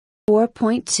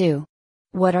4.2.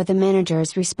 What are the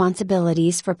manager's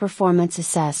responsibilities for performance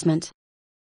assessment?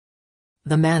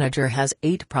 The manager has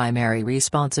 8 primary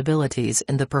responsibilities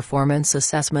in the performance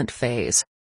assessment phase.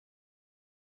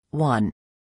 1.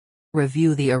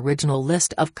 Review the original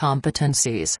list of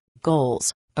competencies,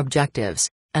 goals, objectives,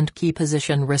 and key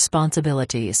position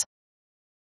responsibilities.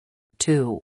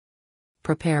 2.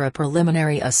 Prepare a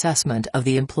preliminary assessment of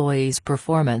the employee's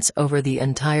performance over the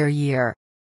entire year.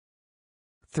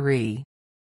 3.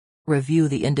 Review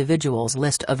the individual's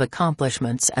list of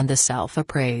accomplishments and the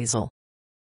self-appraisal.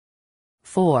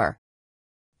 4.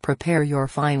 Prepare your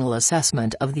final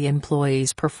assessment of the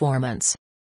employee's performance.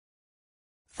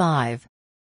 5.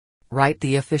 Write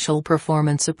the official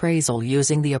performance appraisal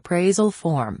using the appraisal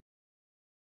form.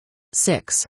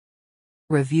 6.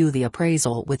 Review the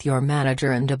appraisal with your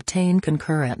manager and obtain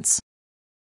concurrence.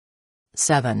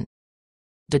 7.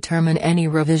 Determine any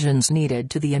revisions needed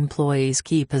to the employee's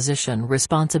key position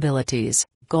responsibilities,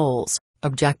 goals,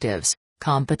 objectives,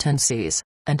 competencies,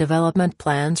 and development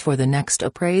plans for the next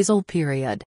appraisal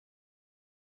period.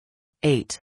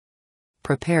 8.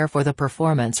 Prepare for the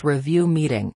performance review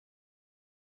meeting.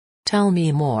 Tell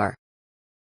me more.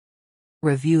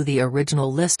 Review the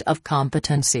original list of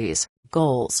competencies,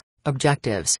 goals,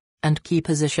 objectives, and key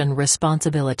position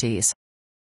responsibilities.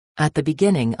 At the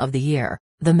beginning of the year,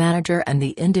 the manager and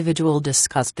the individual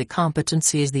discussed the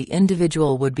competencies the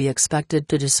individual would be expected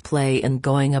to display in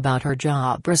going about her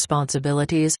job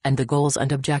responsibilities and the goals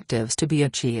and objectives to be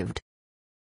achieved.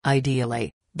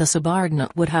 Ideally, the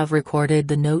subordinate would have recorded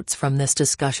the notes from this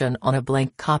discussion on a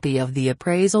blank copy of the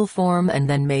appraisal form and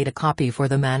then made a copy for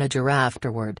the manager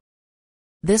afterward.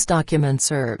 This document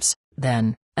serves,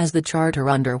 then, as the charter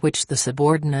under which the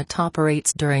subordinate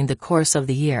operates during the course of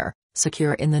the year,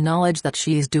 secure in the knowledge that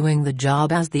she is doing the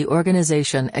job as the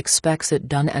organization expects it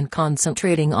done and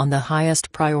concentrating on the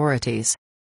highest priorities.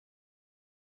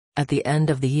 At the end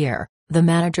of the year, the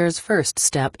manager's first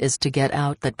step is to get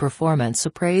out that performance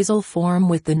appraisal form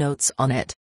with the notes on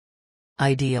it.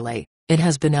 Ideally, it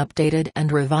has been updated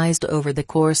and revised over the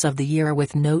course of the year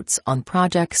with notes on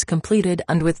projects completed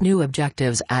and with new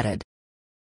objectives added.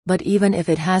 But even if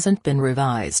it hasn't been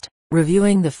revised,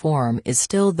 reviewing the form is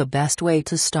still the best way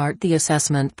to start the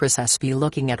assessment process by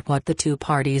looking at what the two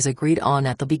parties agreed on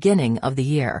at the beginning of the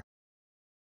year.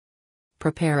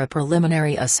 Prepare a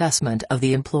preliminary assessment of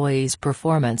the employee's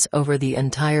performance over the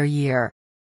entire year.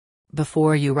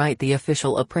 Before you write the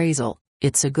official appraisal,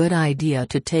 it's a good idea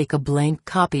to take a blank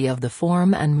copy of the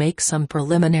form and make some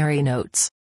preliminary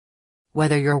notes.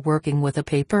 Whether you're working with a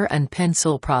paper and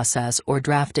pencil process or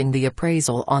drafting the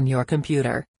appraisal on your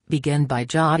computer, begin by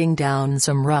jotting down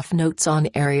some rough notes on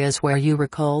areas where you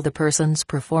recall the person's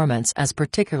performance as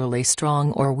particularly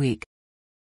strong or weak.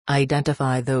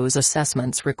 Identify those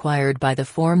assessments required by the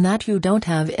form that you don't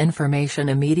have information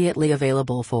immediately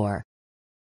available for.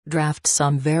 Draft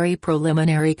some very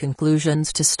preliminary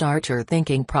conclusions to start your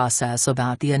thinking process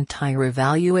about the entire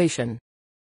evaluation.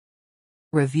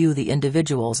 Review the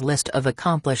individual's list of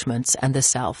accomplishments and the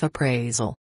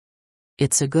self-appraisal.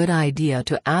 It's a good idea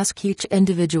to ask each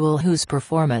individual whose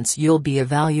performance you'll be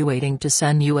evaluating to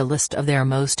send you a list of their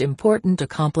most important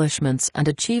accomplishments and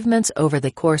achievements over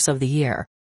the course of the year.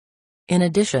 In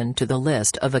addition to the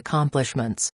list of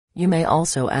accomplishments, you may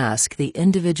also ask the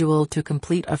individual to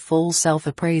complete a full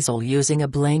self-appraisal using a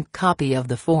blank copy of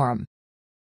the form.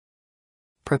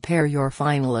 Prepare your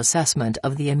final assessment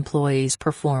of the employee's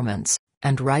performance,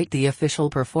 and write the official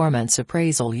performance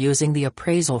appraisal using the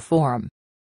appraisal form.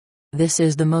 This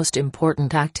is the most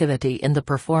important activity in the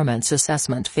performance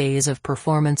assessment phase of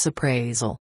performance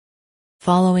appraisal.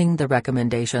 Following the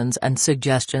recommendations and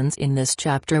suggestions in this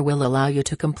chapter will allow you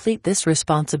to complete this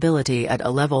responsibility at a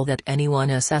level that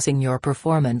anyone assessing your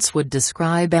performance would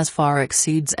describe as far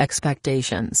exceeds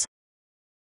expectations.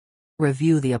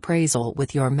 Review the appraisal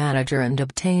with your manager and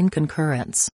obtain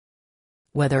concurrence.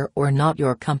 Whether or not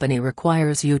your company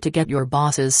requires you to get your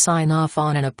boss's sign-off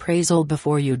on an appraisal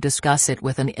before you discuss it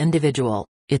with an individual,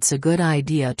 it's a good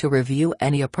idea to review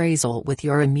any appraisal with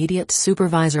your immediate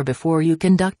supervisor before you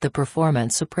conduct the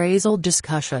performance appraisal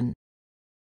discussion.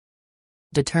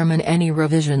 Determine any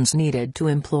revisions needed to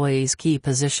employees' key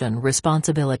position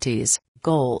responsibilities,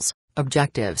 goals,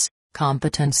 objectives,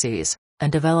 competencies,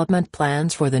 and development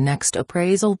plans for the next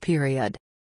appraisal period.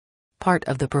 Part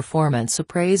of the performance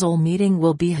appraisal meeting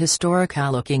will be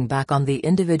historical, looking back on the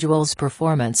individual's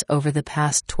performance over the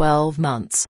past 12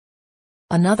 months.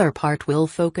 Another part will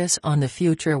focus on the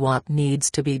future, what needs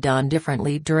to be done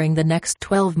differently during the next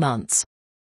 12 months.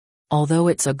 Although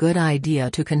it's a good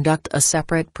idea to conduct a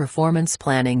separate performance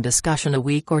planning discussion a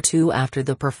week or two after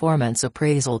the performance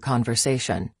appraisal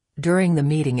conversation, During the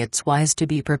meeting, it's wise to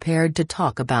be prepared to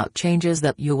talk about changes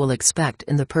that you will expect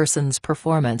in the person's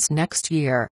performance next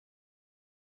year.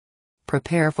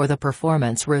 Prepare for the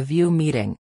performance review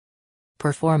meeting.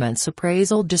 Performance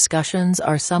appraisal discussions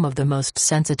are some of the most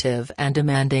sensitive and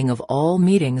demanding of all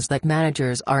meetings that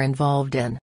managers are involved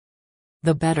in.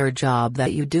 The better job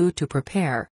that you do to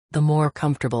prepare, the more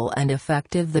comfortable and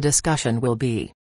effective the discussion will be.